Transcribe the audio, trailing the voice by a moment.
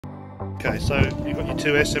Okay, so you've got your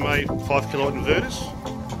two SMA 5 kilowatt inverters.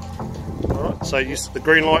 Alright, so the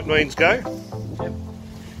green light means go. Yep.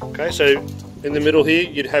 Okay, so in the middle here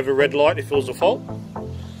you'd have a red light if it was a fault.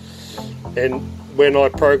 And when I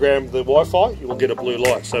program the Wi-Fi, you will get a blue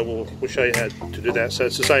light. So we'll show you how to do that. So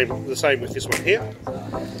it's the same with this one here.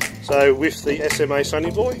 So with the SMA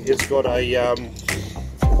Sunny Boy, it's got a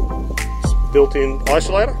built-in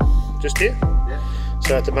isolator just here. Yeah.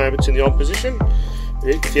 So at the moment it's in the on position.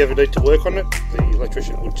 If you ever need to work on it, the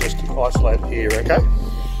electrician would just isolate it here, okay?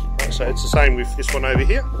 Right, so it's the same with this one over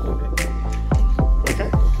here. Okay.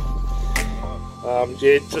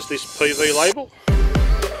 Yeah, just this PV label.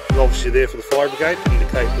 It's obviously there for the fire brigade to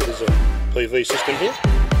indicate that there's a PV system here.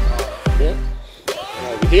 Yeah.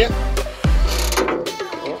 And over here. Right.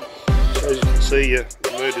 So as you can see, your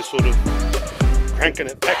motor's sort of cranking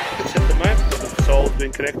it back at the moment. The solar's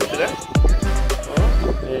been connected to that.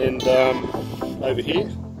 Right. And over here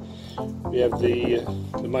we have the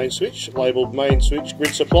main switch, labelled main switch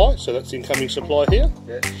grid supply, so that's incoming supply here.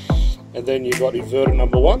 Yeah. And then you've got inverter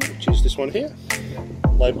number 1, which is this one here,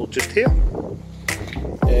 labelled just here.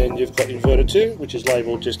 And you've got inverter 2, which is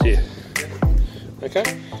labelled just here. Okay,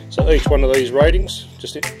 so each one of these ratings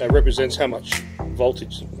just represents how much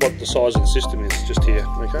voltage, what the size of the system is, just here.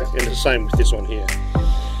 Okay, and it's the same with this one here.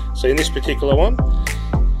 So in this particular one,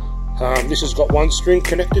 this has got one string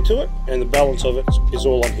connected to it, and the balance of it is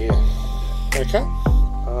all on here. Okay,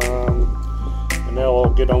 and now I'll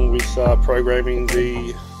get on with programming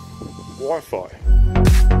the Wi-Fi.